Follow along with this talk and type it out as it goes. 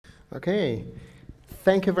Okay,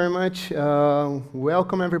 thank you very much.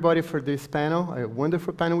 Welcome everybody for this panel, a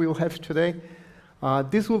wonderful panel we will have today.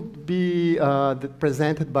 This will be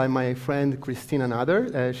presented by my friend Christina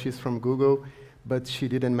Nader. She's from Google, but she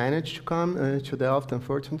didn't manage to come to Delft,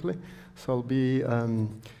 unfortunately. So I'll be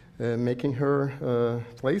making her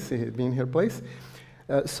being her place.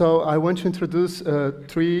 So I want to introduce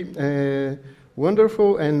three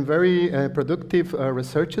wonderful and very productive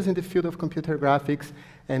researchers in the field of computer graphics.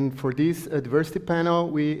 And for this diversity panel,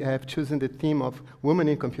 we have chosen the theme of women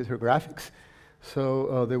in computer graphics.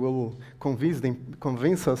 So they will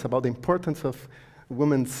convince us about the importance of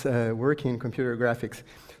women's working in computer graphics.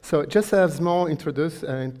 So just a small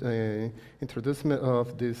introduction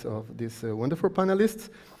of these wonderful panelists.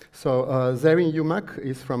 So Zerrin Yumak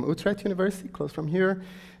is from Utrecht University, close from here.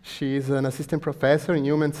 She is an assistant professor in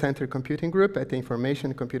Human-Centered Computing Group at the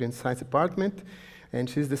Information and Computing Science Department. And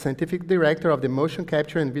she's the scientific director of the Motion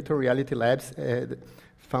Capture and Virtual Reality Labs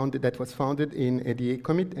that was founded in EDA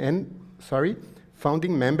committee, and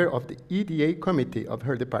founding member of the EDA committee of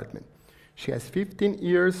her department. She has 15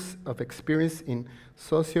 years of experience in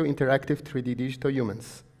socio-interactive 3D digital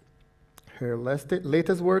humans. Her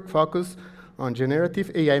latest work focuses on generative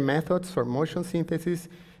AI methods for motion synthesis,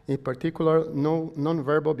 in particular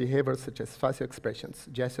non-verbal behaviors such as facial expressions,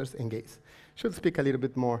 gestures, and gaze. She'll speak a little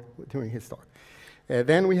bit more during his talk.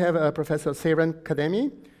 Then we have Professor Seyran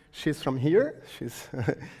Khademi. She's from here. She's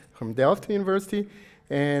from Delft University.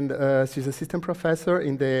 And she's assistant professor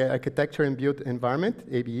in the Architecture and Built Environment,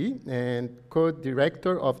 ABE, and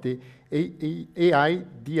co-director of the AI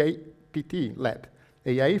DIPT lab,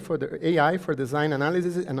 AI for Design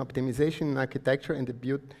Analysis and Optimization in Architecture and the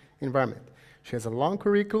Built Environment. She has a long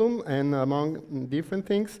curriculum, and among different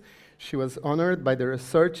things, she was honored by the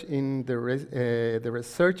research in the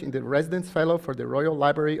Residence Fellow for the Royal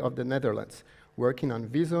Library of the Netherlands, working on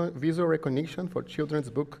visual recognition for children's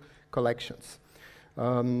book collections.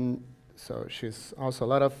 So she's also a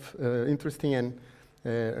lot of interesting and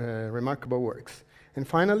remarkable works. And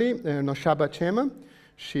finally, Noshaba Cheema.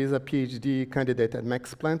 She is a PhD candidate at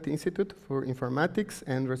Max-Planck-Institute for Informatics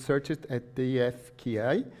and researches at the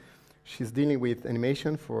FKI. She's dealing with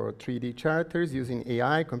animation for 3D characters using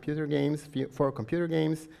AI, computer games,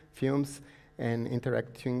 films, and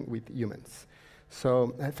interacting with humans.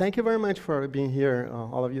 So thank you very much for being here,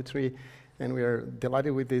 all of you three, and we are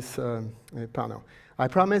delighted with this panel. I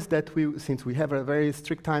promise that since we have a very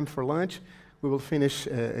strict time for lunch, we will finish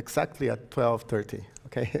exactly at 12:30,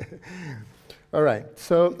 okay? All right,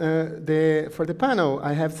 so for the panel,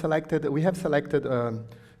 we have selected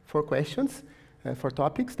 4 questions for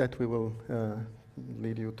topics that we will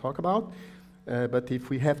lead you talk about. But if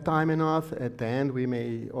we have time enough, at the end, we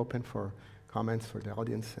may open for comments for the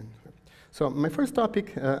audience. So my first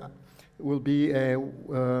topic will be,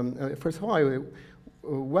 first of all,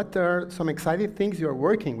 what are some exciting things you're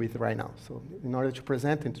working with right now? So in order to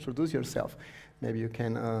present and introduce yourself, maybe you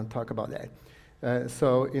can talk about that.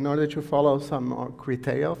 So in order to follow some more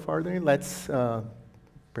criteria of ordering, let's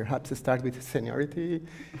perhaps start with seniority.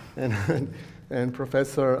 And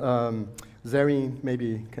Professor Zerrin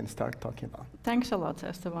maybe can start talking about. Thanks a lot,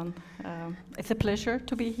 Esteban. It's a pleasure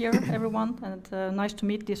to be here, everyone, and nice to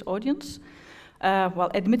meet this audience. Well,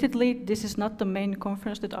 admittedly, this is not the main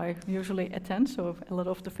conference that I usually attend, so a lot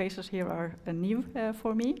of the faces here are new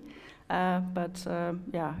for me. But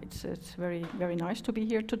yeah, it's very, very nice to be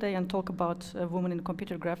here today and talk about women in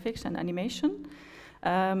computer graphics and animation.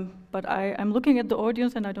 But I'm looking at the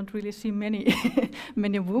audience and I don't really see many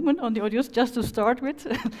many women on the audience, just to start with,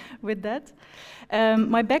 with that.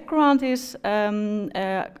 My background is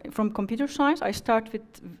from computer science. I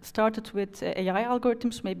started with AI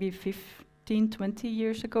algorithms maybe 15, 20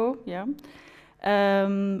 years ago, yeah.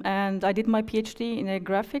 And I did my PhD in a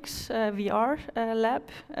graphics VR lab,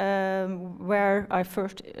 where I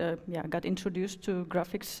first got introduced to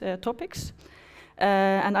graphics topics.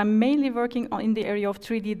 And I'm mainly working in the area of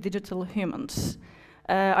 3D digital humans.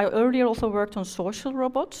 I earlier also worked on social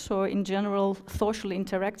robots, so in general, socially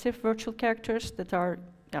interactive virtual characters that are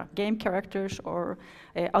game characters or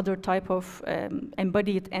other type of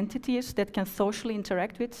embodied entities that can socially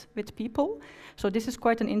interact with people. So this is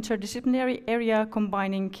quite an interdisciplinary area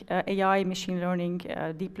combining AI, machine learning,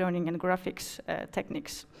 deep learning, and graphics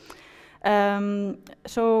techniques.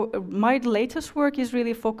 So my latest work is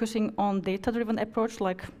really focusing on data-driven approach,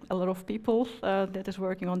 like a lot of people that is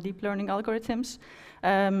working on deep learning algorithms.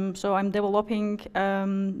 So I'm developing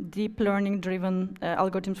deep learning-driven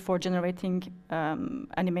algorithms for generating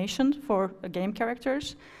animation for game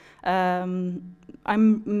characters.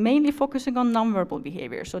 I'm mainly focusing on nonverbal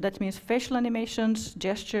behavior. So that means facial animations,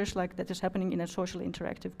 gestures, like that is happening in a social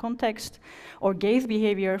interactive context, or gaze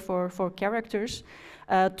behavior for characters,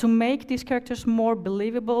 to make these characters more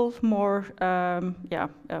believable, more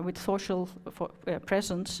with social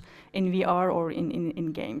presence in VR or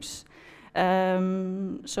in games.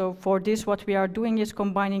 So for this, what we are doing is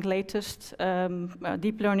combining latest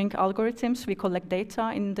deep learning algorithms. We collect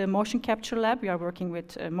data in the motion capture lab. We are working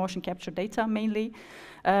with motion capture data mainly.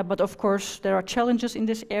 But of course, there are challenges in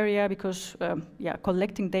this area because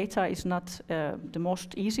collecting data is not the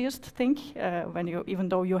most easiest thing. Even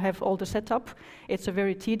though you have all the setup, it's a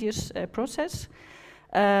very tedious process.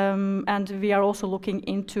 And we are also looking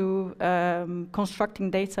into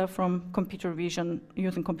constructing data from computer vision,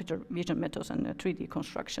 using computer vision methods and 3D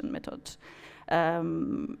construction methods.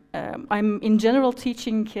 I'm in general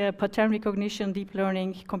teaching pattern recognition, deep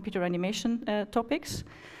learning, computer animation topics,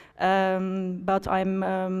 but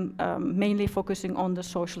I'm mainly focusing on the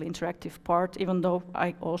social interactive part, even though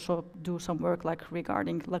I also do some work like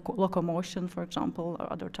regarding locomotion, for example,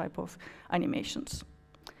 or other type of animations.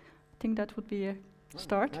 I think that would be a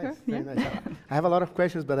start here. Very nice. I have a lot of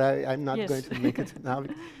questions, but I'm not going to make it now.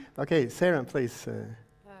 Okay, Seyran, please.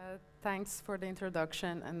 Thanks for the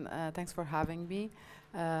introduction, and thanks for having me.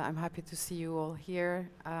 I'm happy to see you all here.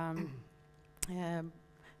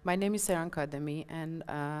 My name is Zerrin Khademi, and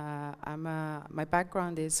my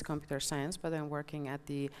background is computer science, but I'm working at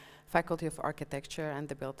the Faculty of Architecture and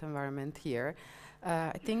the Built Environment here.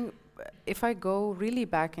 I think if I go really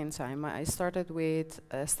back in time, I started with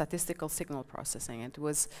statistical signal processing. It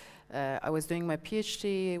was, I was doing my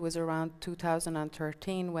PhD. It was around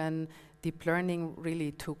 2013 when deep learning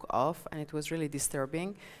really took off, and it was really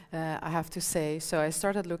disturbing, I have to say. So I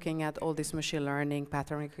started looking at all this machine learning,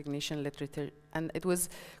 pattern recognition literature, and it was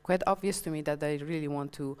quite obvious to me that I really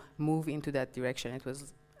want to move into that direction. It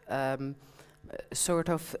was sort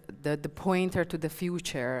of the pointer to the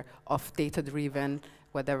future of data-driven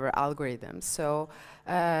whatever algorithms. So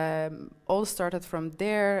all started from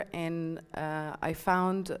there, and I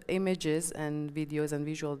found images and videos and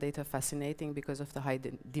visual data fascinating because of the high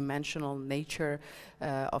dimensional nature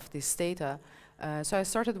of this data. So I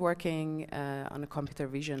started working on a computer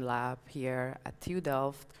vision lab here at TU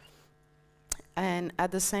Delft. And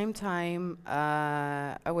at the same time,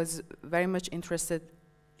 I was very much interested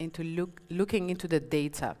into looking into the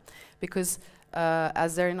data, because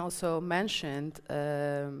as Zerrin also mentioned,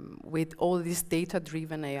 with all this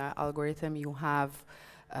data-driven AI algorithm, you have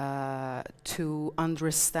to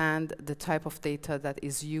understand the type of data that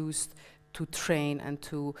is used to train and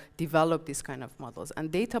to develop these kind of models. And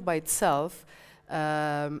data by itself,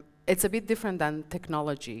 it's a bit different than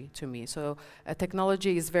technology to me. So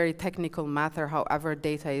technology is very technical matter, however,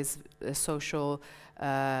 data is a social,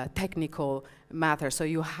 technical matter. So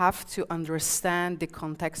you have to understand the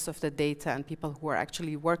context of the data and people who are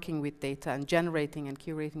actually working with data and generating and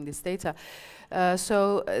curating this data.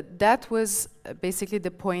 So that was basically the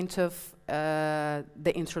point of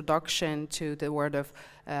the introduction to the world of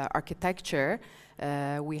architecture.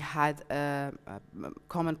 We had a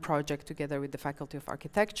common project together with the Faculty of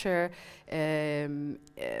Architecture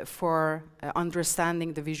for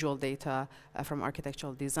understanding the visual data from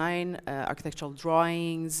architectural design, architectural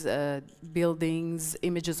drawings, buildings,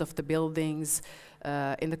 images of the buildings,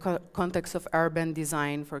 in the context of urban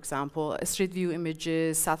design, for example, street view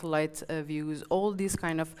images, satellite views, all these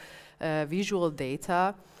kind of visual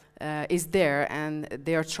data is there, and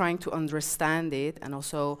they are trying to understand it. And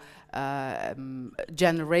also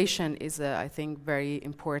generation is, I think, very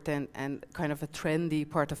important and kind of a trendy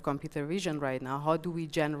part of computer vision right now. How do we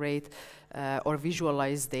generate or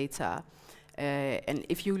visualize data? And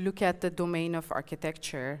if you look at the domain of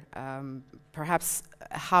architecture, perhaps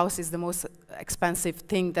a house is the most expensive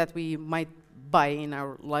thing that we might buy in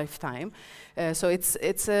our lifetime. So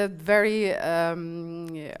it's a very,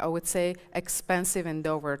 I would say, expensive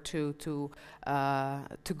endeavor to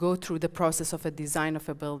go through the process of a design of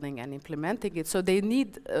a building and implementing it. So they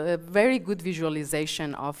need a very good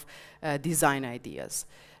visualization of design ideas.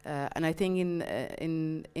 And I think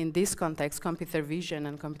in this context, computer vision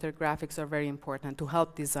and computer graphics are very important to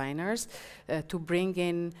help designers to bring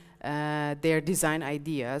in their design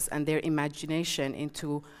ideas and their imagination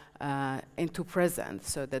into present,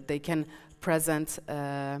 so that they can present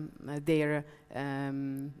their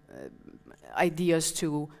ideas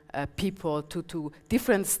to people, to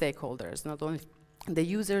different stakeholders, not only the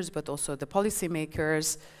users, but also the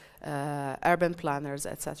policymakers, urban planners,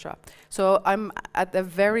 etc. So I'm at a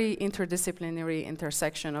very interdisciplinary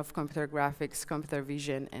intersection of computer graphics, computer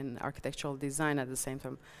vision, and architectural design at the same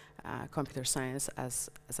time, computer science as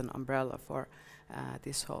an umbrella for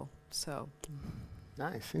this whole. So.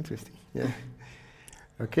 Nice, interesting, yeah.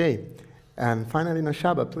 Okay, and finally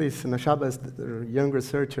Noshaba, please. Noshaba is the young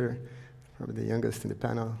researcher, probably the youngest in the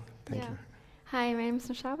panel. Thank you. Hi, my name is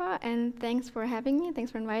Noshaba, and thanks for having me. Thanks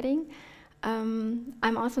for inviting.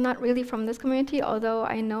 I'm also not really from this community, although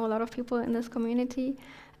I know a lot of people in this community.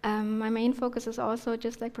 My main focus is also,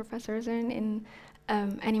 just like Professor Zerrin, in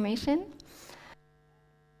animation.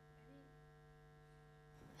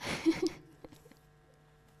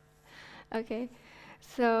 Okay,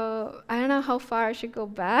 so I don't know how far I should go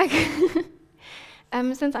back.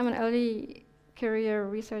 Since I'm an early career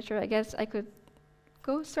researcher, I guess I could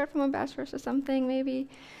start from a bachelor's or something, maybe.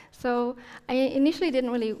 So I initially didn't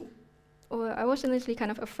really, I was initially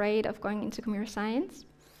kind of afraid of going into computer science.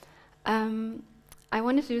 I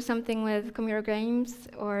wanted to do something with computer games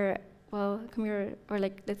or, well, computer, or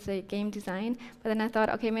like, let's say, game design. But then I thought,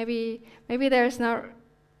 okay, maybe there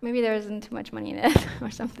isn't too much money in it or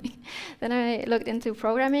something. Then I looked into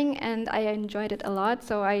programming and I enjoyed it a lot.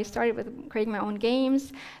 So I started with creating my own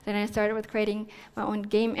games. Then I started with creating my own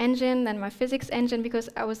game engine, then my physics engine, because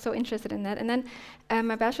I was so interested in that. And then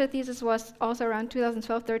my bachelor thesis was also around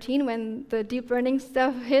 2012-13 when the deep learning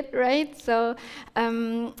stuff hit, right? So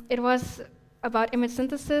it was about image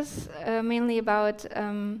synthesis, mainly about,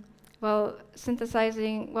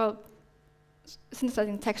 synthesizing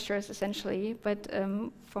textures, essentially, but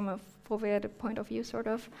from a Fourier point of view, sort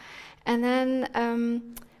of. And then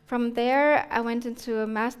from there, I went into the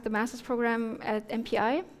master's program at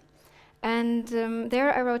MPI. And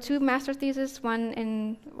there I wrote 2 master theses, one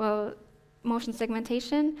in, motion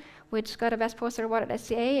segmentation, which got a Best Poster Award at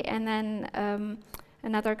SCA, and then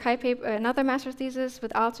another master thesis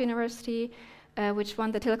with Aalto University, which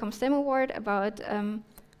won the Telecom STEM Award about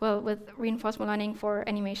with reinforcement learning for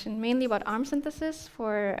animation, mainly about arm synthesis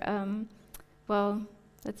for,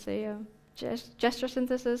 let's say, gesture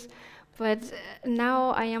synthesis. But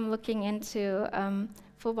now I am looking into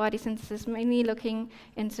full body synthesis, mainly looking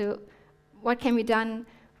into what can be done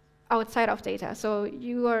outside of data. So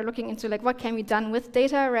you are looking into like what can be done with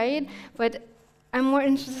data, right? But I'm more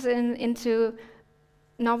interested into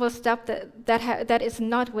novel stuff that is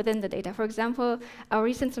not within the data. For example, our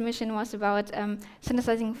recent submission was about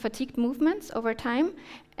synthesizing fatigued movements over time,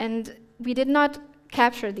 and we did not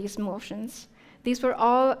capture these motions. These were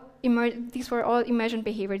all emergent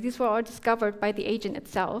behavior. These were all discovered by the agent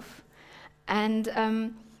itself. And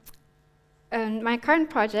my current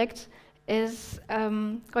project is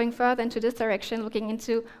going further into this direction, looking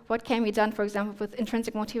into what can be done, for example, with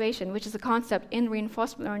intrinsic motivation, which is a concept in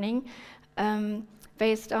reinforcement learning,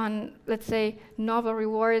 based on, let's say, novel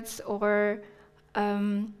rewards or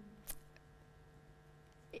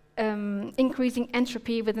increasing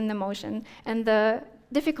entropy within the motion. And the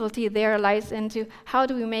difficulty there lies into how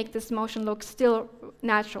do we make this motion look still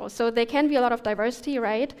natural? So there can be a lot of diversity,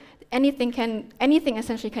 right? Anything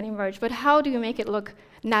essentially can emerge, but how do you make it look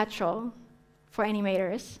natural for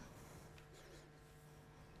animators?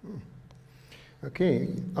 Okay,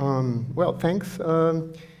 well, thanks.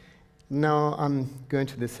 Now I'm going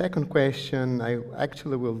to the second question. I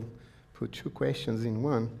actually will put 2 questions in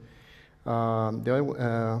one.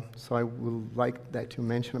 So I would like that you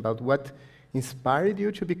mention about what inspired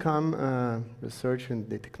you to become a researcher in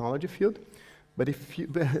the technology field. But if you,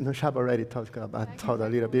 Noshaba already talked a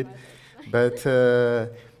little bit, but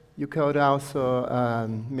you could also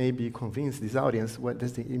maybe convince this audience what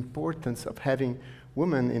is the importance of having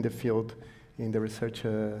women in the field, in the research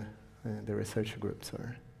groups.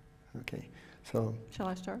 Okay, so. Shall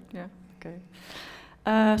I start? Yeah, okay.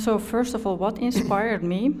 So first of all, what inspired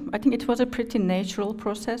me? I think it was a pretty natural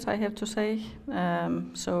process, I have to say.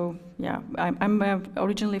 So yeah, I'm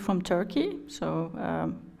originally from Turkey. So,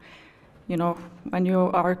 you know, when you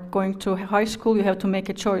are going to high school, you have to make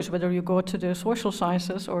a choice whether you go to the social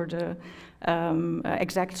sciences or the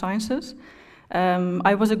exact sciences.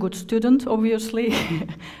 I was a good student, obviously,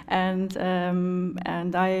 and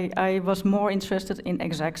I was more interested in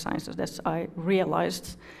exact sciences. That's I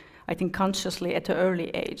realized, I think consciously at an early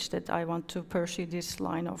age, that I want to pursue this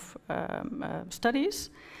line of studies.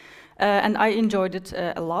 And I enjoyed it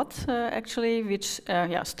a lot, actually, which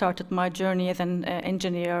started my journey as an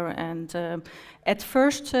engineer. And at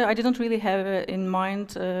first, I didn't really have in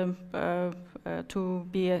mind to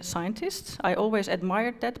be a scientist. I always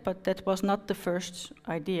admired that, but that was not the first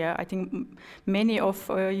idea. I think many of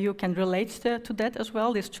you can relate to that as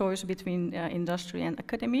well, this choice between industry and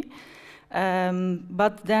academy.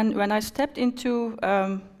 But then when I stepped into,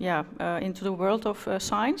 into the world of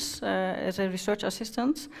science as a research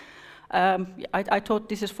assistant, I thought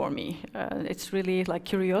this is for me. It's really like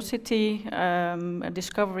curiosity,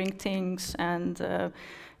 discovering things, and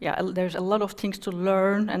there's a lot of things to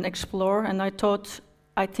learn and explore. And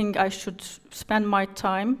I think I should spend my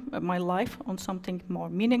time, my life, on something more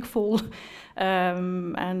meaningful.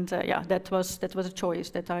 That was a choice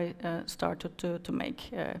that I started to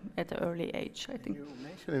make at an early age, I think. You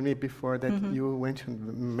mentioned to me before that you went to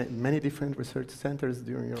many different research centers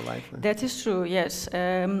during your life. That is true, yes.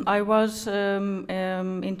 I was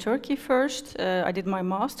in Turkey first. I did my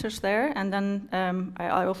master's there, and then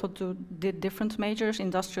I also did different majors,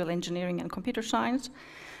 industrial engineering and computer science.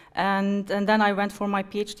 And then I went for my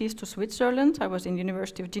PhDs to Switzerland. I was in the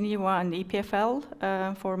University of Geneva and the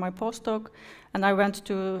EPFL for my postdoc. And I went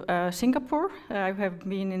to Singapore. I have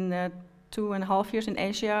been in 2.5 years in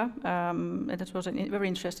Asia. That was a very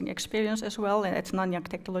interesting experience as well. And at Nanyang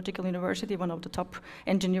Technological University, one of the top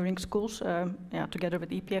engineering schools, together with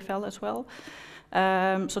EPFL as well.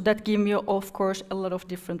 So that gave me, of course, a lot of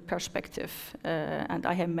different perspective, and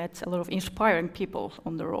I have met a lot of inspiring people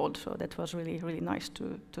on the road. So that was really, really nice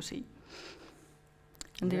to see.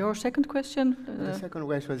 And your second question? The second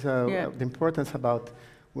question was the importance about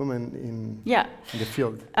women in the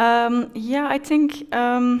field. I think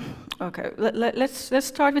let's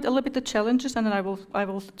start with a little bit the challenges, and then I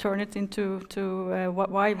will turn it into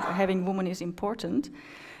why having women is important.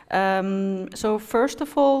 So first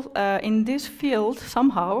of all, in this field,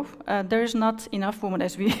 somehow, there is not enough women,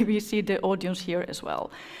 as we see the audience here as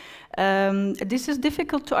well. This is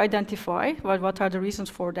difficult to identify. What are the reasons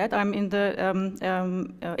for that? I'm in the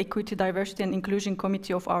Equity, Diversity and Inclusion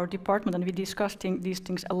Committee of our department, and we discuss these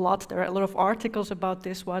things a lot. There are a lot of articles about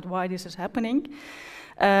this, why this is happening.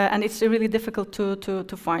 And it's really difficult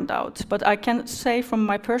to find out. But I can say from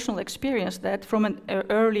my personal experience that from an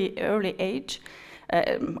early age,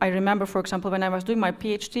 I remember, for example, when I was doing my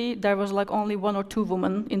PhD, there was like only 1 or 2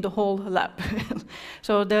 women in the whole lab.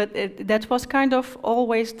 So that was kind of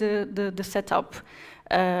always the setup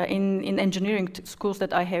in engineering schools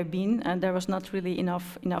that I have been, and there was not really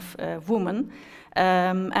enough women.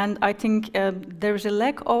 And I think there is a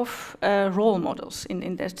lack of role models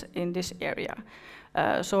in this area.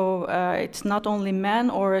 So it's not only men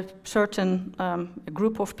or a certain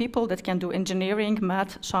group of people that can do engineering,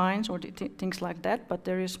 math, science, or things like that, but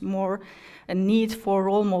there is more a need for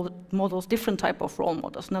role models, different type of role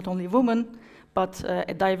models, not only women, but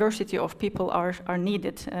a diversity of people are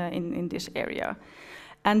needed in this area.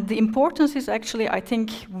 And the importance is actually, I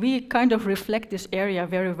think, we kind of reflect this area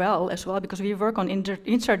very well as well, because we work on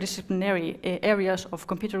interdisciplinary areas of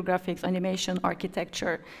computer graphics, animation,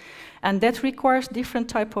 architecture. And that requires different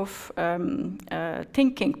type of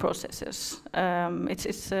thinking processes.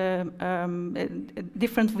 It's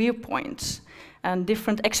different viewpoints, and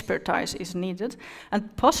different expertise is needed.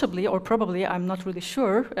 And possibly, or probably, I'm not really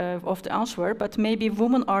sure of the answer, but maybe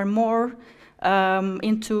women are more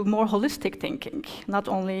into more holistic thinking, not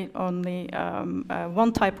only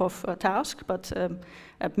one type of task, but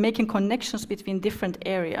making connections between different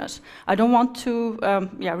areas. I don't want to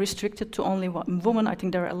restrict it to only women. I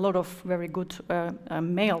think there are a lot of very good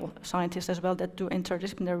male scientists as well that do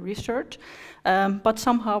interdisciplinary research, but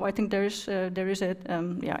somehow I think there is a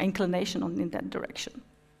inclination in that direction.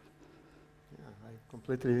 Yeah, I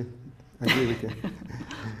completely agree with you.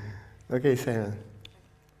 Okay, Seyran.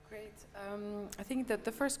 I think that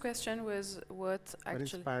the first question was what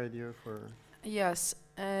inspired you for? Yes,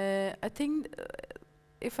 I think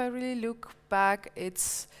if I really look back,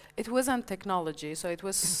 it wasn't technology, so it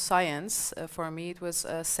was science for me. It was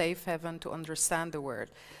a safe haven to understand the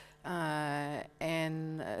word.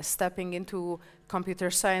 And stepping into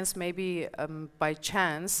computer science, maybe by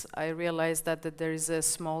chance, I realized that there is a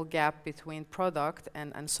small gap between product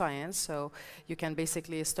and science. So you can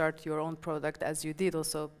basically start your own product as you did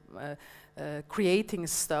also. Creating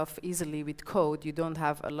stuff easily with code, you don't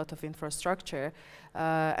have a lot of infrastructure,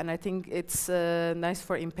 and I think it's nice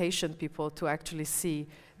for impatient people to actually see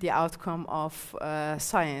the outcome of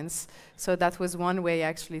science. So that was one way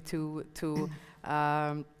actually to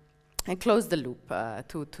and close the loop,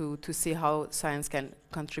 to see how science can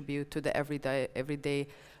contribute to the everyday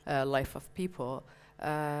life of people.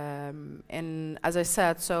 And as I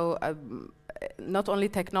said, so not only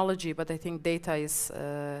technology, but I think data is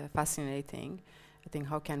fascinating. I think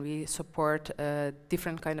how can we support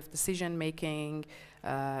different kind of decision making,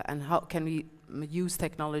 and how can we use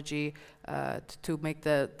technology to make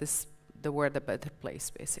the world a better place,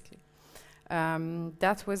 basically.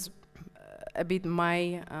 That was a bit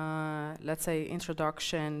my, let's say,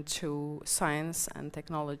 introduction to science and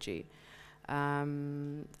technology.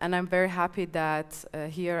 And I'm very happy that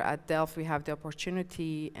here at Delft we have the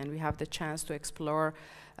opportunity and we have the chance to explore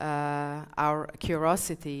our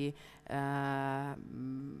curiosity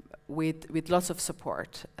with lots of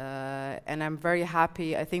support. And I'm very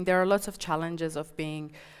happy. I think there are lots of challenges of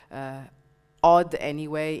being odd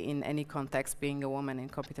anyway in any context, being a woman in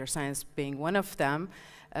computer science being one of them.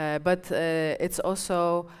 But it's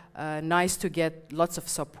also nice to get lots of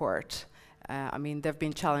support. I mean, there have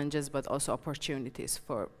been challenges, but also opportunities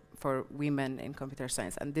for women in computer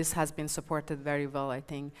science. And this has been supported very well, I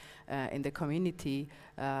think, in the community,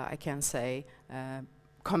 I can say.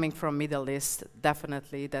 Coming from Middle East,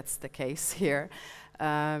 definitely that's the case here.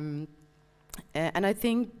 And I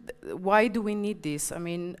think, why do we need this? I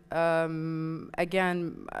mean,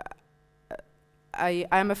 again,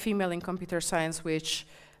 I'm a female in computer science, which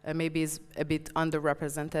maybe is a bit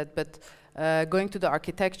underrepresented, but going to the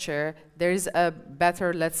architecture, there is a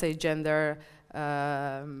better, let's say, gender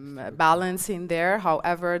balance in there.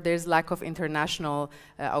 However, there's lack of international,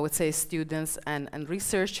 I would say, students and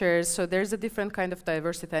researchers. So there's a different kind of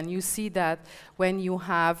diversity. And you see that when you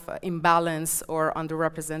have imbalance or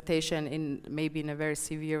underrepresentation in maybe in a very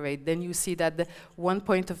severe way, then you see that the one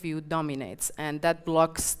point of view dominates. And that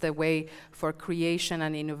blocks the way for creation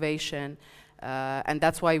and innovation. And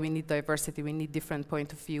that's why we need diversity. We need different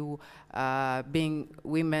point of view, being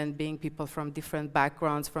women, being people from different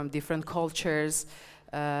backgrounds, from different cultures,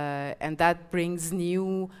 and that brings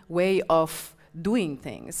new way of doing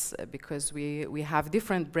things because we have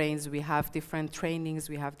different brains, we have different trainings,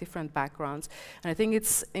 we have different backgrounds. And I think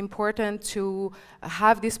it's important to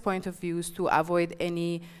have these point of views to avoid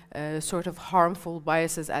any sort of harmful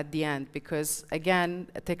biases at the end, because again,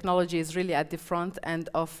 technology is really at the front end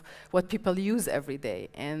of what people use every day.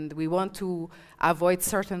 And we want to avoid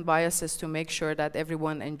certain biases to make sure that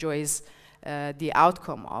everyone enjoys the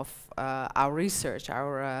outcome of our research,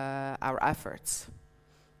 our efforts.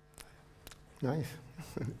 Nice.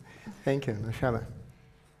 Thank you, Noshaba.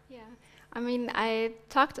 Yeah, I mean, I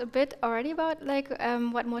talked a bit already about like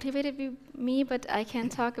what motivated me, but I can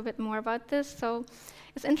talk a bit more about this. So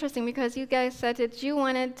it's interesting because you guys said that you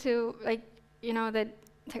wanted to, like, you know, that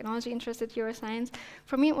technology interested you or science.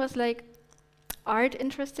 For me, it was like art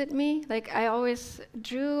interested me. Like I always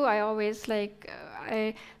drew. I always like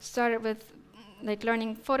I started with like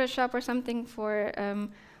learning Photoshop or something for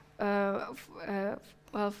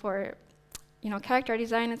well, for character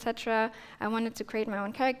design, etc. I wanted to create my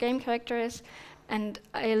own game characters, and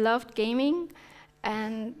I loved gaming,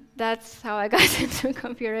 and that's how I got into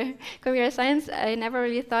computer science. I never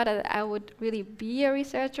really thought that I would really be a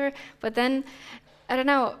researcher, but then, I don't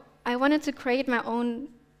know, I wanted to create my own,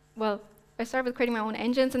 well, I started with creating my own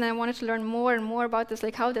engines, and then I wanted to learn more and more about this,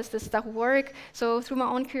 like how does this stuff work? So through my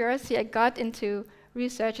own curiosity, I got into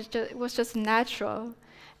research. It was just natural.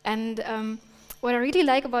 And what I really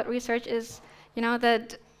like about research is,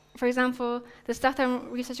 that, for example, the stuff that I'm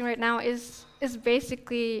researching right now is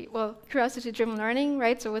basically, well, curiosity-driven learning,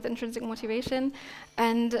 right? So with intrinsic motivation.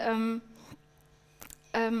 And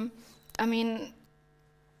I mean,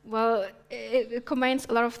 well, it combines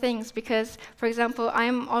a lot of things because, for example, I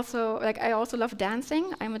also love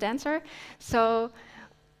dancing. I'm a dancer. So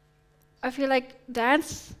I feel like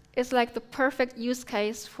dance is like the perfect use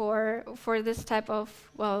case for this type of,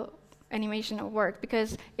 well, animation or work,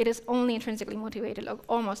 because it is only intrinsically motivated, like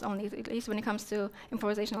almost only, at least when it comes to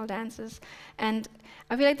improvisational dances. And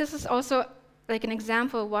I feel like this is also like an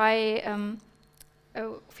example why a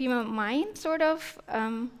female mind sort of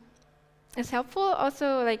is helpful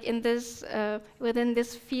also like in this within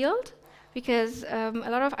this field, because a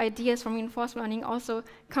lot of ideas from reinforcement learning also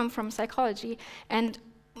come from psychology. And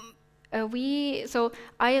I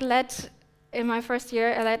led, in my first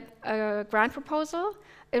year, I led a grant proposal.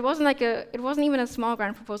 It wasn't even a small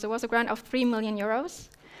grant proposal. It was a grant of 3 million euros,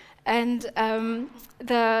 and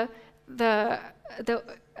the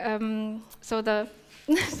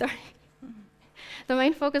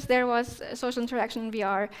main focus there was social interaction in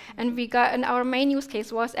VR, and our main use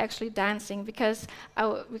case was actually dancing, because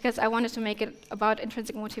I wanted to make it about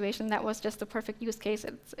intrinsic motivation. That was just the perfect use case.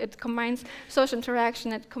 It combines social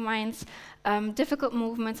interaction, it combines difficult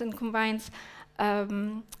movements, and combines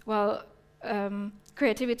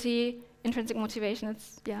creativity, intrinsic motivation. It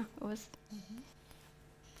was.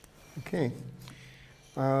 Okay.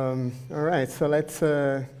 All right, so let's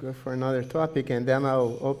go for another topic, and then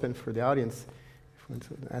I'll open for the audience if you want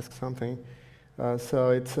to ask something. So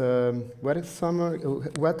it's what are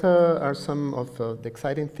some of the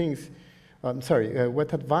exciting things?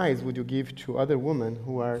 What advice would you give to other women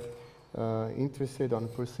who are interested on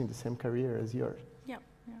pursuing the same career as yours? Yeah,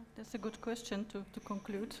 that's a good question to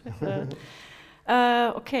conclude.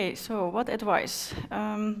 Okay, so what advice?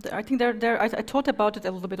 I think I thought about it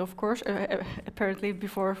a little bit, of course, apparently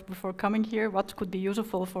before coming here, what could be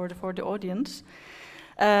useful for the audience.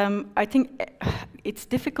 I think it's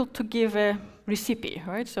difficult to give a recipe,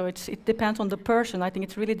 right? So it depends on the person. I think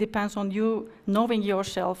it really depends on you knowing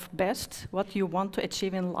yourself best, what you want to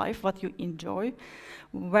achieve in life, what you enjoy,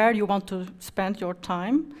 where you want to spend your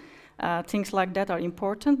time. Things like that are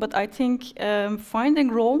important, but I think finding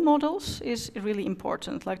role models is really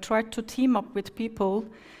important. Like, try to team up with people,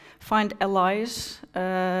 find allies,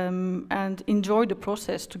 and enjoy the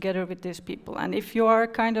process together with these people. And if you are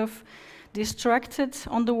kind of distracted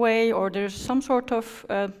on the way, or there's some sort of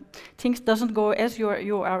things doesn't go as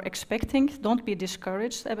you are expecting, don't be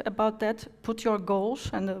discouraged about that. Put your goals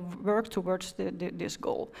and work towards this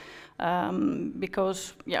goal.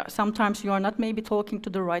 Because sometimes you are not maybe talking to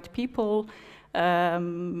the right people.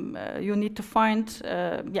 You need to find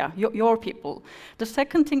your people. The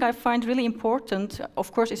second thing I find really important,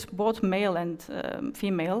 of course, is both male and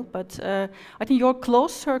female, but I think your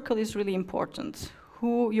close circle is really important.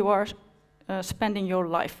 Who you are spending your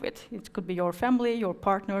life with. It could be your family, your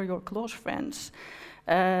partner, your close friends.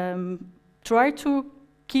 Try to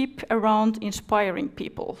keep around inspiring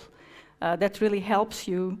people. That really helps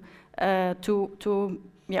you to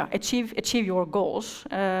achieve your goals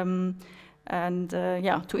and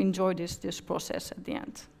to enjoy this process at the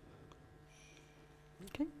end.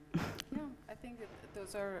 Okay. Yeah, I think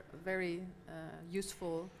those are very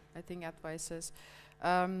useful, I think, advices.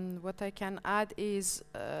 What I can add is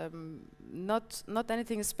not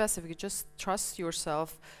anything specific. Just trust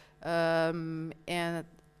yourself, and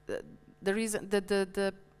the reason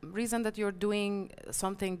that you're doing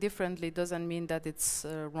something differently doesn't mean that it's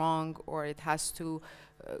wrong, or it has to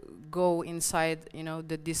go inside,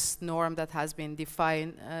 this norm that has been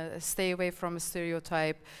defined. Stay away from a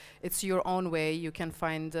stereotype. It's your own way. You can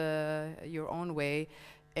find your own way.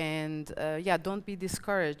 And don't be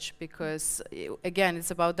discouraged, because again,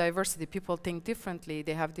 it's about diversity. People think differently.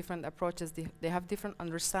 They have different approaches. They have different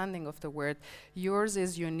understanding of the word. Yours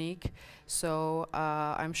is unique. So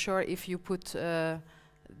I'm sure if you put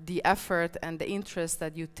the effort and the interest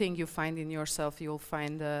that you think you find in yourself, you'll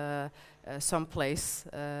find some place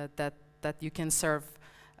that you can serve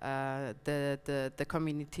the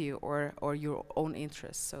community or your own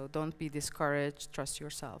interests. So don't be discouraged. Trust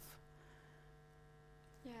yourself.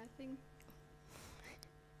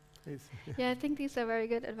 I think these are very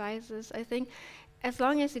good advices. I think as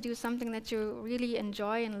long as you do something that you really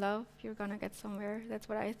enjoy and love, you're gonna get somewhere. That's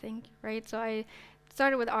what I think, right? So I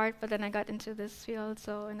started with art, but then I got into this field,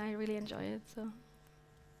 and I really enjoy it. So.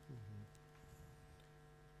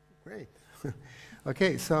 Great.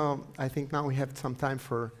 Okay, so I think now we have some time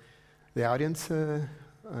for the audience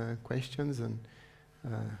questions and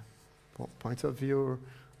points of view.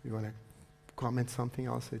 You want to comment something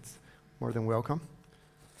else? It's more than welcome.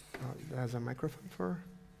 There's a microphone for.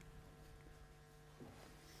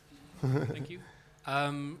 Thank you.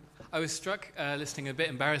 I was struck listening, a bit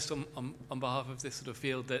embarrassed on behalf of this sort of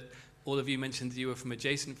field, that all of you mentioned that you were from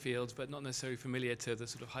adjacent fields, but not necessarily familiar to the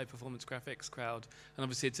sort of high-performance graphics crowd. And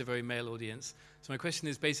obviously, it's a very male audience. So my question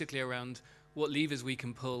is basically around what levers we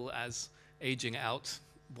can pull as aging out,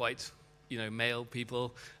 white, male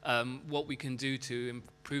people, what we can do to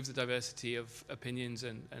improve the diversity of opinions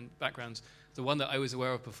and backgrounds. The one that I was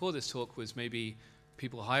aware of before this talk was maybe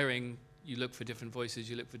people hiring. You look for different voices,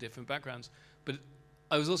 you look for different backgrounds. But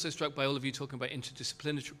I was also struck by all of you talking about the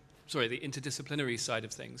interdisciplinary side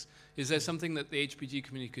of things. Is there something that the HPG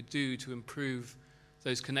community could do to improve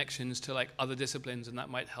those connections to other disciplines, and that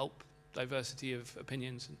might help diversity of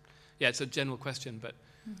opinions? And it's a general question, but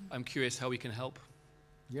I'm curious how we can help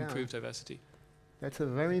improve diversity. That's a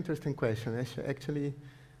very interesting question. Actually,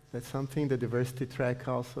 that's something the diversity track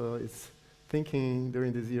also is thinking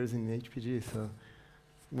during these years in HPG. So,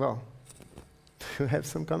 well, do you have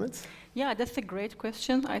some comments? Yeah, that's a great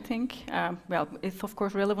question, I think. Well, it's of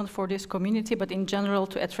course relevant for this community, but in general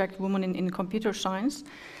to attract women in computer science.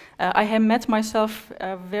 I have met myself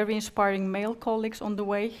very inspiring male colleagues on the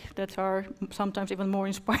way that are sometimes even more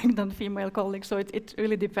inspiring than female colleagues, so it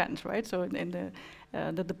really depends, right? So in the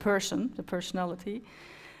personality.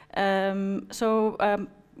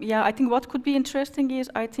 I think what could be interesting is,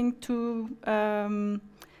 I think, to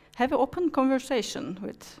have an open conversation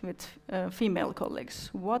with female colleagues.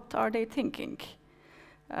 What are they thinking?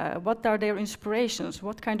 What are their inspirations?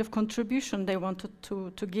 What kind of contribution they want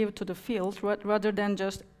to give to the field, rather than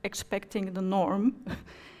just expecting the norm,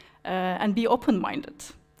 and be open-minded.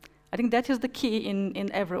 I think that is the key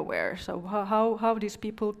in everywhere. So how these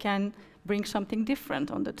people can bring something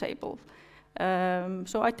different on the table.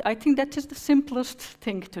 So I think that is the simplest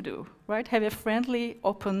thing to do, right? Have a friendly,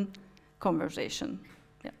 open conversation.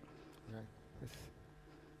 Yeah. Right. This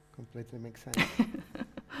completely makes sense.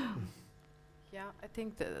 Yeah, I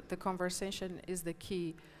think the conversation is the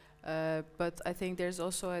key. But I think there's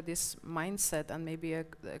also this mindset and maybe a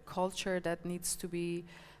culture that needs to be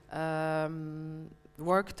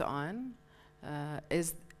worked on,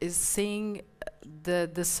 is seeing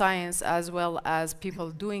the science as well as people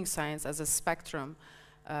doing science as a spectrum,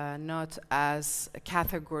 not as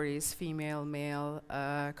categories, female, male,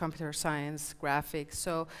 computer science, graphics.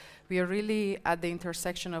 So we are really at the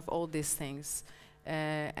intersection of all these things,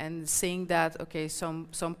 and seeing that, okay,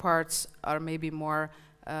 some parts are maybe more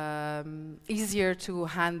easier to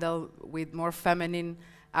handle with more feminine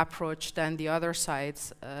approach than the other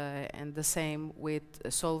sides, and the same with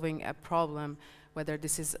solving a problem, whether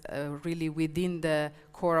this is really within the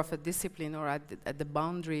core of a discipline or at the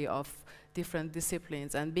boundary of different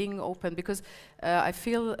disciplines, and being open, because I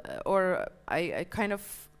feel, or I kind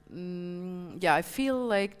of, yeah, I feel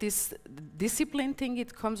like this discipline thing,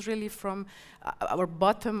 it comes really from our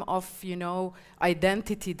bottom of, you know,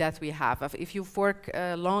 identity that we have. If you work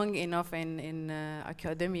long enough in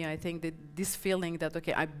academia, I think that this feeling that,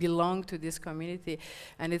 okay, I belong to this community,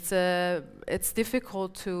 and it's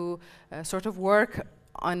difficult to sort of work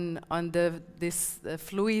on this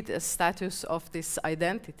fluid status of this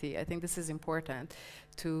identity. I think this is important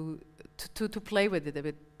to play with it a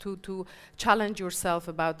bit, to challenge yourself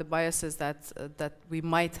about the biases that we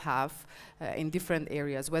might have in different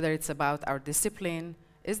areas, whether it's about our discipline,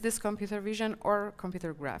 is this computer vision or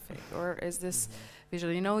computer graphic, or is this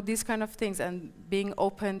visual, you know, these kind of things, and being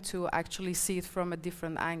open to actually see it from a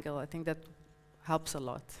different angle. I think that helps a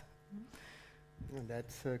lot. And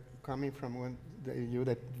that's coming from you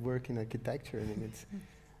that work in architecture. I mean, it's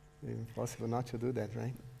impossible not to do that,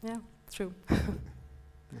 right? Yeah, true.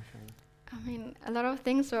 I mean, a lot of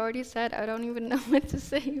things were already said. I don't even know what to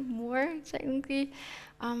say more, technically.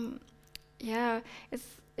 Yeah, it's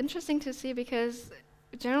interesting to see, because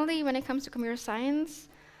generally when it comes to computer science,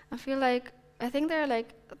 I think there are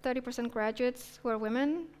like 30% graduates who are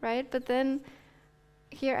women, right? But then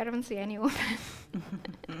here I don't see any women.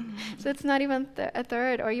 So it's not even a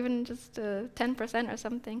third, or even just 10% or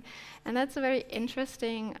something. And that's a very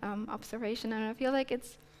interesting observation. And I feel like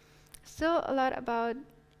it's still a lot about,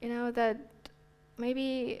 you know, that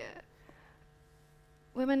maybe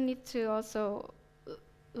women need to also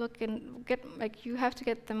look and get, like, you have to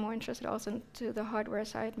get them more interested also into the hardware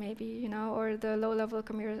side, maybe, you know, or the low-level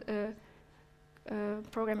computer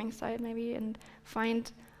programming side, maybe, and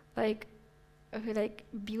find like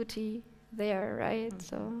beauty there, right?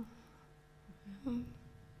 So.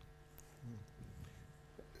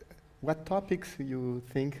 What topics you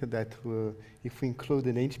think that if we include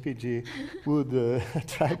an HPG would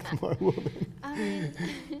attract more women? I mean,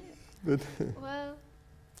 well,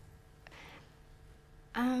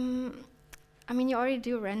 I mean, you already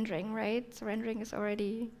do rendering, right? So rendering is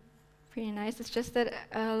already pretty nice. It's just that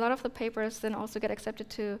a lot of the papers then also get accepted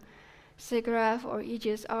to SIGGRAPH or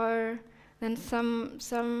EGSR. Then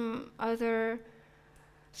some other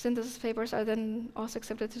synthesis papers are then also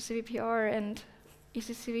accepted to CVPR and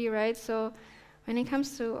ECCV, right? So when it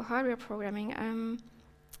comes to hardware programming,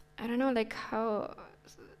 I don't know, like how,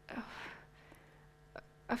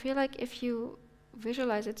 I feel like if you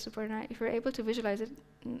visualize it super nice, if you're able to visualize it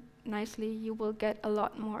nicely, you will get a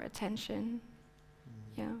lot more attention.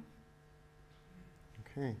 Yeah.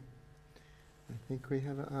 Okay. I think we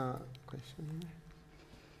have a question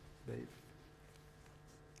here. Dave.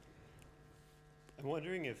 I'm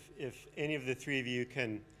wondering if any of the three of you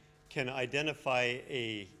can identify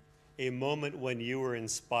a moment when you were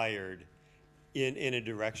inspired in a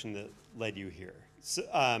direction that led you here. So,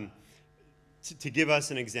 to give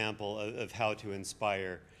us an example of how to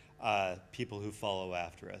inspire people who follow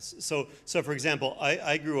after us. So for example,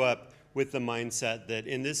 I grew up with the mindset that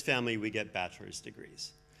in this family we get bachelor's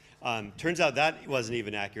degrees. Turns out that wasn't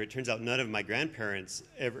even accurate. Turns out none of my grandparents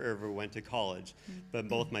ever went to college, but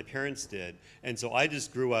both my parents did. And so I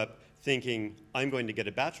just grew up thinking, I'm going to get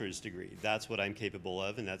a bachelor's degree. That's what I'm capable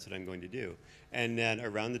of, and that's what I'm going to do. And then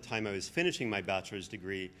around the time I was finishing my bachelor's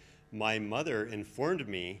degree, my mother informed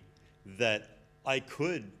me that I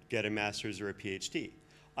could get a master's or a PhD.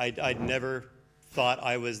 I'd never thought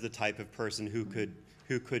I was the type of person who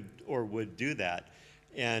could or would do that.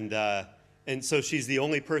 And so she's the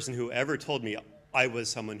only person who ever told me I was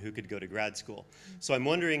someone who could go to grad school. So I'm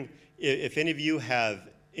wondering if any of you have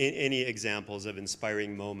any examples of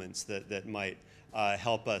inspiring moments that might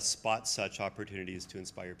help us spot such opportunities to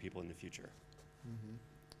inspire people in the future.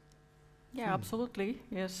 Yeah, absolutely.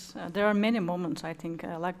 Yes, there are many moments I think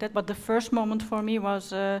like that. But the first moment for me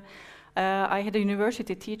was I had a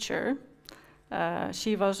university teacher.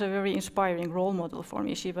 She was a very inspiring role model for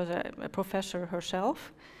me. She was a professor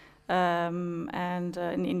herself, and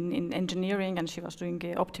in engineering, and she was doing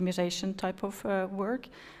optimization type of work.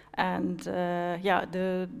 And yeah,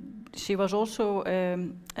 she was also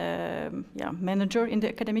manager in the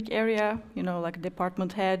academic area. You know, like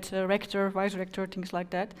department head, rector, vice rector, things like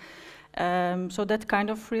that. So that kind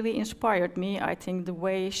of really inspired me. I think the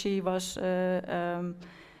way she was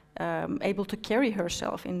able to carry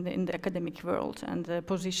herself in the academic world and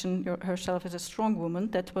position herself as a strong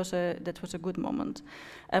woman, that was a good moment.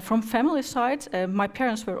 From family side, my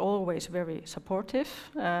parents were always very supportive.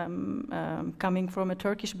 Coming from a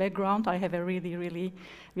Turkish background, I have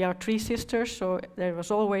we are 3 sisters, so there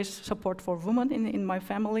was always support for women in my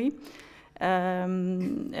family.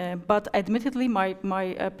 But admittedly,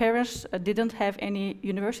 my parents didn't have any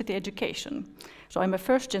university education. So I'm a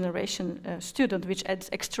first-generation student, which adds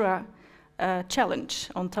extra challenge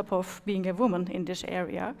on top of being a woman in this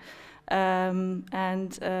area. I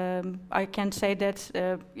can say that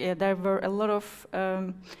there were a lot of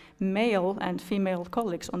male and female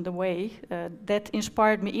colleagues on the way that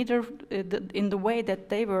inspired me, either in the way that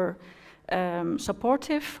they were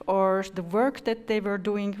supportive, or the work that they were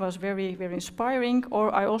doing was very, very inspiring,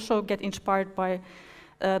 or I also get inspired by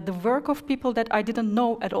the work of people that I didn't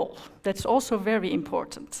know at all. That's also very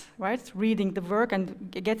important, right? Reading the work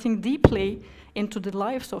and getting deeply into the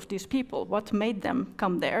lives of these people, what made them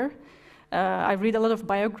come there. I read a lot of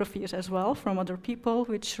biographies as well from other people,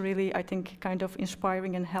 which really, I think, kind of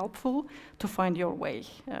inspiring and helpful to find your way.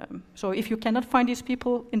 So if you cannot find these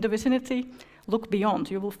people in the vicinity, look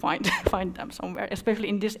beyond, you will find them somewhere, especially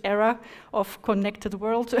in this era of connected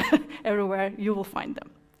world, everywhere you will find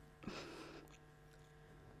them.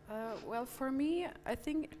 Well, for me, I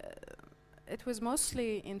think it was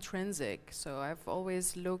mostly intrinsic. So I've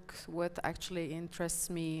always looked what actually interests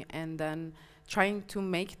me and then trying to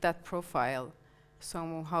make that profile,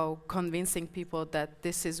 somehow convincing people that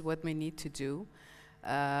this is what we need to do.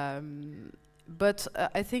 But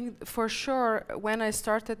I think for sure, when I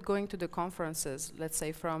started going to the conferences, let's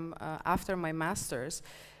say from after my master's,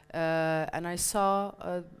 and I saw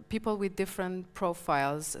people with different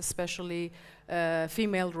profiles, especially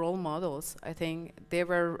female role models, I think they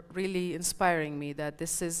were really inspiring me that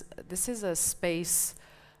this is a space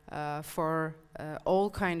for all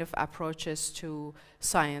kind of approaches to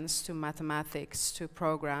science, to mathematics, to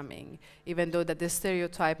programming, even though that the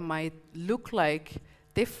stereotype might look like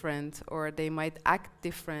different or they might act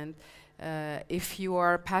different. If you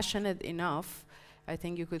are passionate enough, I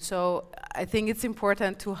think you could. So I think it's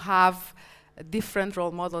important to have different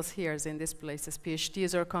role models here in this place. As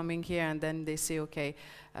PhDs are coming here and then they say, okay,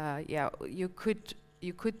 yeah, you could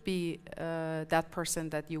be that person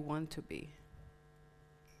that you want to be.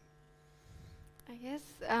 I guess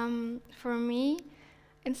for me,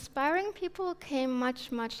 inspiring people came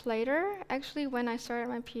much, much later, actually, when I started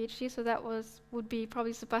my PhD. So that would be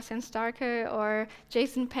probably Sebastian Starke or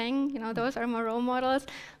Jason Peng. You know, those are my role models.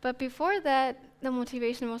 But before that, the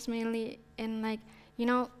motivation was mainly in, like, you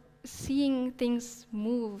know, seeing things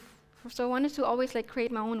move. So I wanted to always like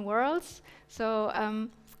create my own worlds. So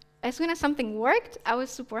as soon as something worked, I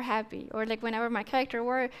was super happy. Or like whenever my character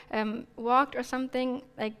walked or something,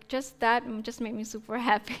 like just that just made me super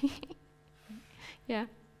happy. Yeah.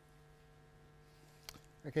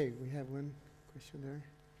 Okay, we have one question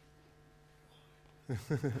there.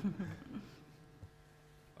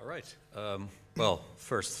 All right. Well,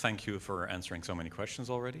 first, thank you for answering so many questions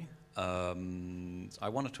already. I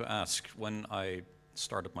wanted to ask, when I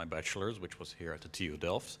started my bachelor's, which was here at the TU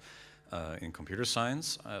Delft, in computer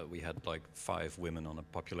science, we had like 5 women on a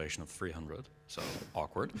population of 300, so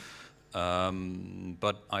awkward.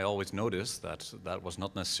 But I always noticed that that was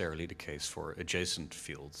not necessarily the case for adjacent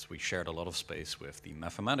fields. We shared a lot of space with the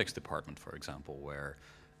mathematics department, for example, where,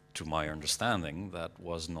 to my understanding, that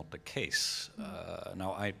was not the case.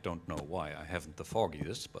 Now, I don't know why, I haven't the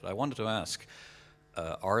foggiest, but I wanted to ask,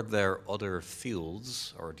 are there other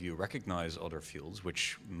fields, or do you recognize other fields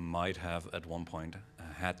which might have at one point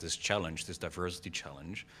had this challenge, this diversity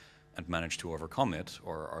challenge, and managed to overcome it?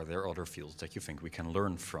 Or are there other fields that you think we can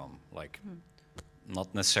learn from? Like,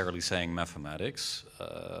 not necessarily saying mathematics,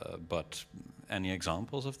 but any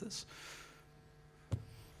examples of this?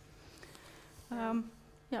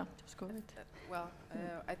 Yeah, just go ahead. Well,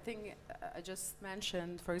 I think I just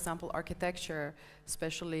mentioned, for example, architecture,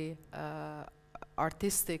 especially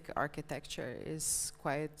artistic architecture is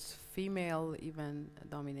quite female even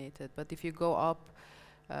dominated. But if you go up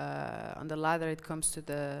on the ladder, it comes to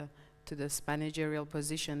the managerial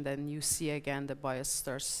position, then you see again the bias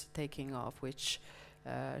starts taking off, which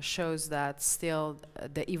shows that still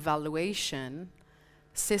the evaluation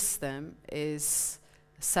system is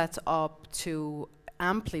set up to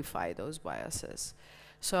amplify those biases.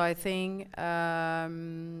 So I think,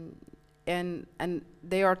 and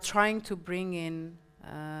they are trying to bring in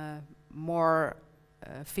more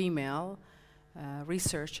female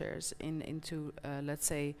researchers into, let's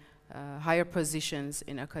say, higher positions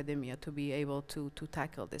in academia to be able to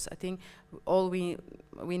tackle this. I think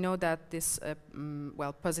we know that this,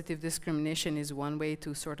 well, positive discrimination is one way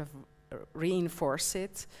to sort of reinforce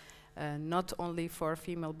it, not only for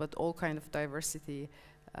female, but all kind of diversity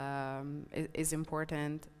is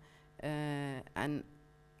important. And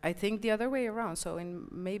I think the other way around, so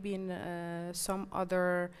maybe in some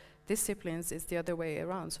other disciplines, it's the other way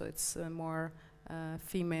around, so it's more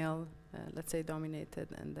female, let's say, dominated,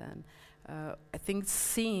 and then I think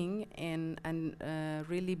seeing and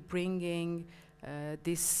really bringing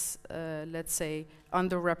this, let's say,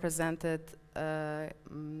 underrepresented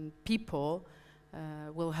people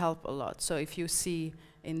will help a lot. So if you see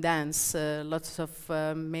in dance lots of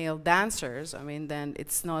male dancers, I mean, then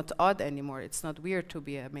it's not odd anymore. It's not weird to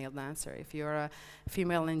be a male dancer. If you're a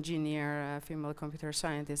female engineer, a female computer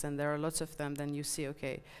scientist, and there are lots of them, then you see,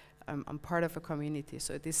 okay, I'm part of a community.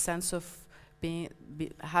 So this sense of being,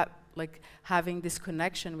 having this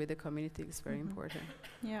connection with the community is very important.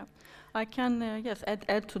 Yeah, I can yes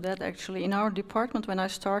add to that actually. In our department, when I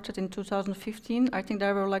started in 2015, I think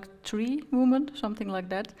there were like 3 women, something like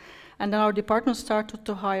that. And our department started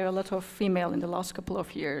to hire a lot of female in the last couple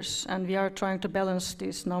of years. And we are trying to balance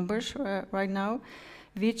these numbers right now,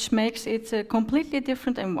 which makes it a completely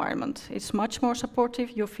different environment. It's much more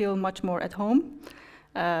supportive. You feel much more at home.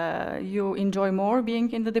 You enjoy more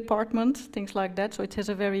being in the department, things like that. So it has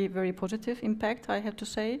a very, very positive impact, I have to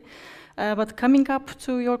say. But coming up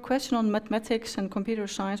to your question on mathematics and computer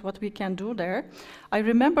science, what we can do there, I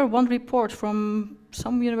remember one report from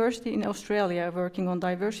some university in Australia working on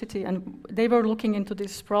diversity, and they were looking into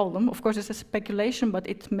this problem. Of course, it's a speculation, but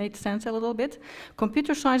it made sense a little bit.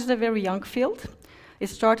 Computer science is a very young field. It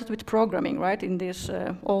started with programming, right, in these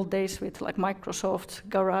old days with like Microsoft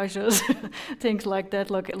garages, things like that,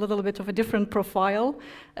 like a little bit of a different profile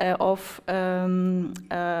of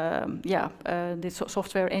these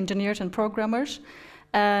software engineers and programmers.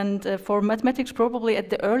 And for mathematics, probably at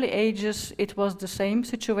the early ages, it was the same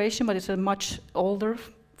situation, but it's a much older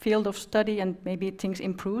field of study, and maybe things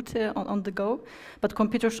improved on the go. But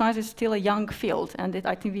computer science is still a young field, and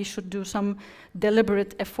I think we should do some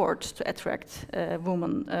deliberate efforts to attract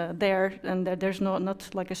women there, and there's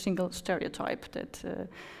not like a single stereotype that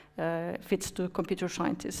fits the computer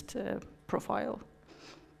scientist profile.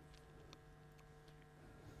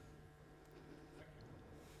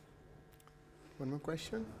 One more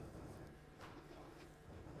question?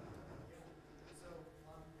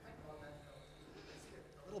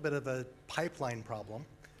 A little bit of a pipeline problem.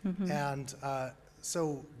 And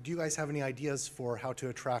so do you guys have any ideas for how to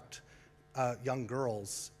attract young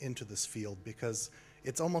girls into this field? Because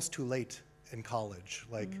it's almost too late in college.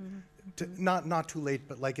 Like, not too late,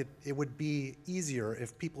 but like it would be easier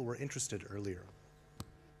if people were interested earlier.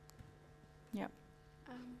 Yeah.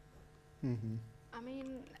 I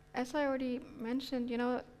mean, as I already mentioned, you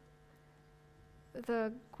know,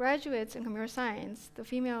 the graduates in computer science, the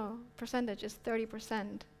female percentage is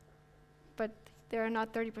 30%, but there are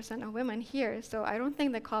not 30% of women here, so I don't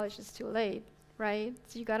think the college is too late, right?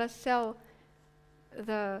 So you gotta sell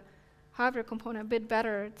the hardware component a bit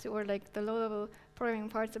better or like the low-level programming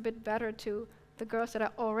parts a bit better to the girls that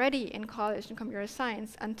are already in college in computer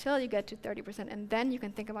science until you get to 30%, and then you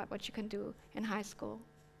can think about what you can do in high school.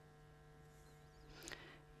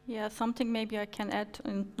 Yeah, something maybe I can add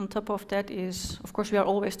on top of that is, of course, we are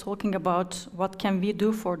always talking about what can we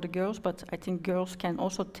do for the girls, but I think girls can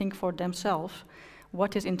also think for themselves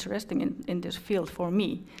what is interesting in this field for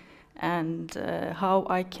me, and how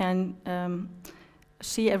I can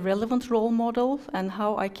see a relevant role model and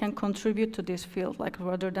how I can contribute to this field, like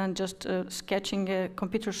rather than just sketching a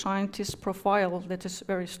computer scientist profile that is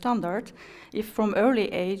very standard. If from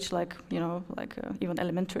early age, like, you know, like even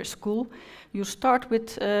elementary school, you start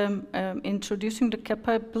with introducing the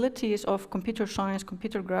capabilities of computer science,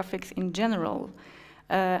 computer graphics in general,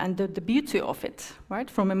 and the beauty of it, right,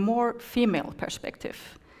 from a more female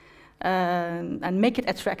perspective, and make it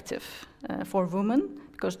attractive for women.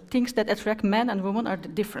 because things that attract men and women are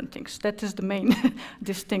different things. That is the main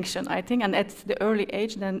distinction, I think. And at the early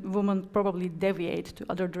age, then women probably deviate to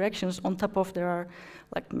other directions. On top of there are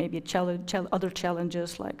like maybe other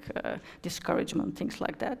challenges like discouragement, things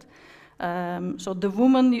like that. So the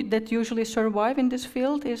women that usually survive in this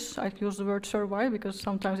field is, I use the word survive because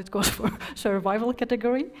sometimes it goes for survival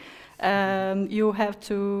category. You have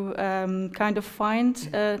to kind of find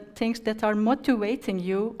things that are motivating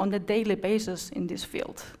you on a daily basis in this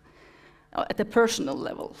field, at a personal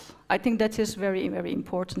level. I think that is very, very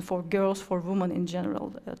important for girls, for women in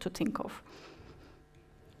general, to think of.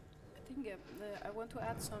 I think I want to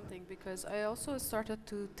add something because I also started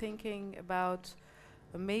to thinking about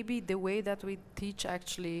maybe the way that we teach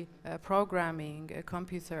actually programming,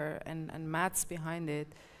 computer and maths behind it,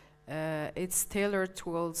 it's tailored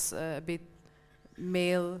towards a bit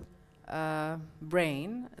male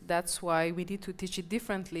brain. That's why we need to teach it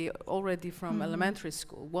differently already from elementary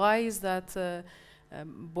school. Why is that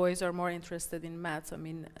boys are more interested in maths? I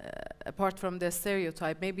mean, apart from the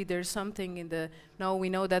stereotype, maybe there's something in the, now we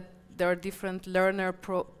know that there are different learner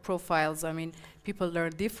profiles. I mean, people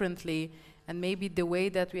learn differently. And maybe the way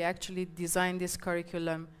that we actually design this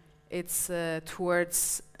curriculum, it's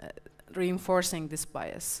towards reinforcing this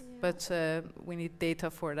bias. Yeah. But we need data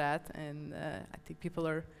for that, and I think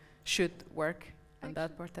people should work on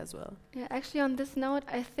that part as well. Yeah, actually on this note,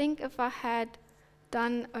 I think if I had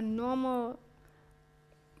done a normal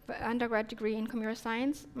undergrad degree in computer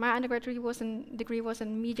science, my undergrad degree was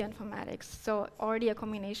in media informatics, so already a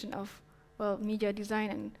combination of, well, media design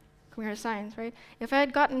and computer science, right? If I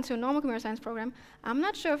had gotten into a normal computer science program, I'm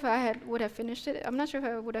not sure if I would have finished it. I'm not sure if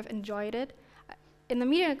I would have enjoyed it. In the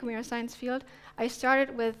media and computer science field, I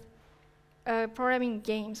started with programming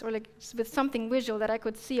games, or like with something visual that I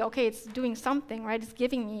could see, okay, it's doing something, right? It's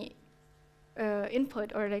giving me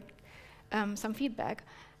input or like some feedback.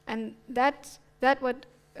 And that's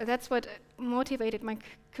what motivated my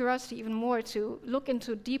curiosity even more to look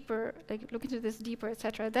into this deeper,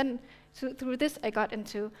 etc. Then through this I got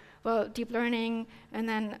into, well, deep learning, and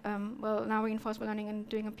then well, now reinforcement learning and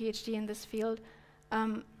doing a PhD in this field.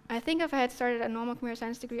 I think if I had started a normal computer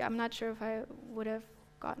science degree, I'm not sure if I would have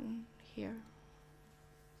gotten here.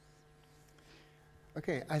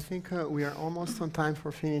 Okay, I think we are almost on time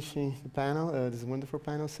for finishing the panel, this wonderful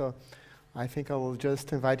panel. So I think I will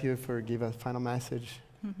just invite you to give a final message.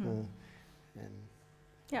 And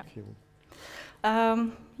yeah.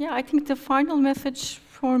 Yeah, I think the final message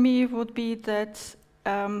for me would be that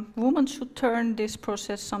women should turn this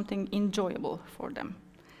process something enjoyable for them.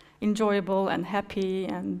 Enjoyable and happy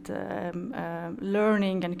and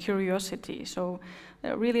learning and curiosity. So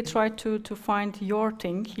really try to find your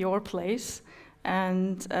thing, your place,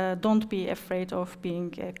 and don't be afraid of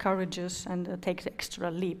being courageous and take the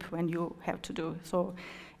extra leap when you have to do. So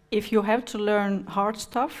if you have to learn hard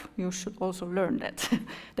stuff, you should also learn that.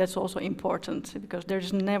 That's also important, because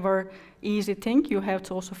there's never easy thing. You have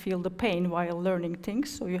to also feel the pain while learning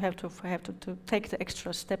things, so you have to take the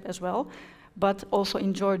extra step as well, but also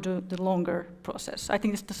enjoy the longer process. I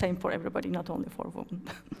think it's the same for everybody, not only for women.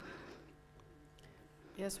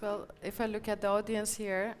 Yes, well, if I look at the audience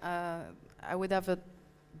here, I would have a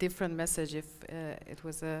different message if it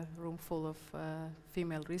was a room full of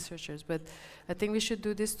female researchers, but I think we should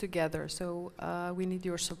do this together. So we need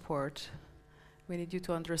your support. We need you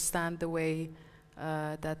to understand the way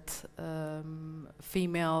that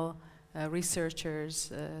female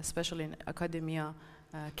researchers, especially in academia,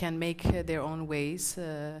 can make their own ways.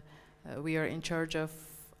 We are in charge of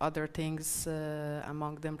other things,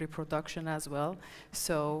 among them reproduction as well.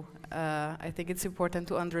 So I think it's important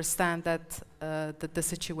to understand that the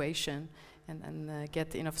situation and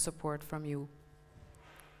get enough support from you.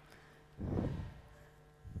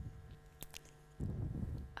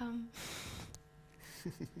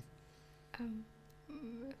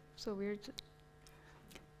 So weird.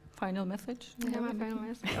 Final message? Yeah, my final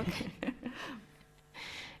message. Okay.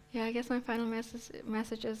 Yeah, I guess my final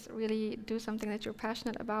message is really do something that you're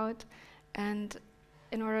passionate about, and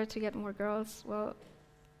in order to get more girls, well,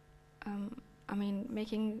 I mean,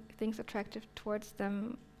 making things attractive towards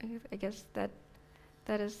them, I guess that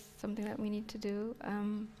is something that we need to do.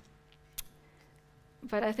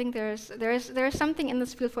 But I think there is something in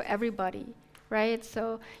this field for everybody, right?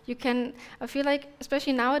 So you can, I feel like,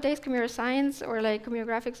 especially nowadays, computer science or like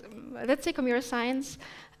computer graphics, let's say computer science,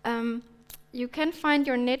 you can find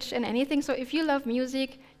your niche in anything. So if you love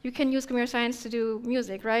music, you can use computer science to do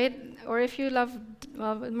music, right? Or if you love,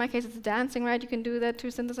 well, in my case it's dancing, right? You can do that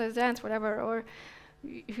to synthesize dance, whatever. Or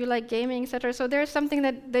if you like gaming, etc. So there's something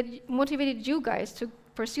that motivated you guys to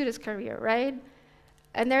pursue this career, right?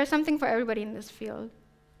 And there's something for everybody in this field.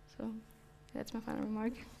 So that's my final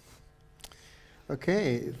remark.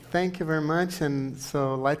 Okay, thank you very much. And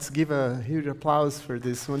so let's give a huge applause for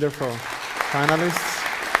these wonderful panelists.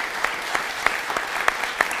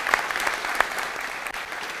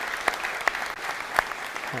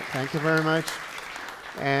 Thank you very much.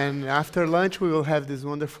 And after lunch, we will have this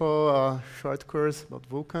wonderful short course about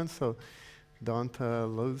Vulkan. So don't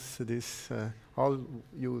lose this, all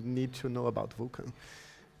you need to know about Vulkan.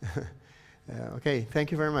 Okay,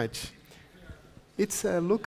 thank you very much. It's look.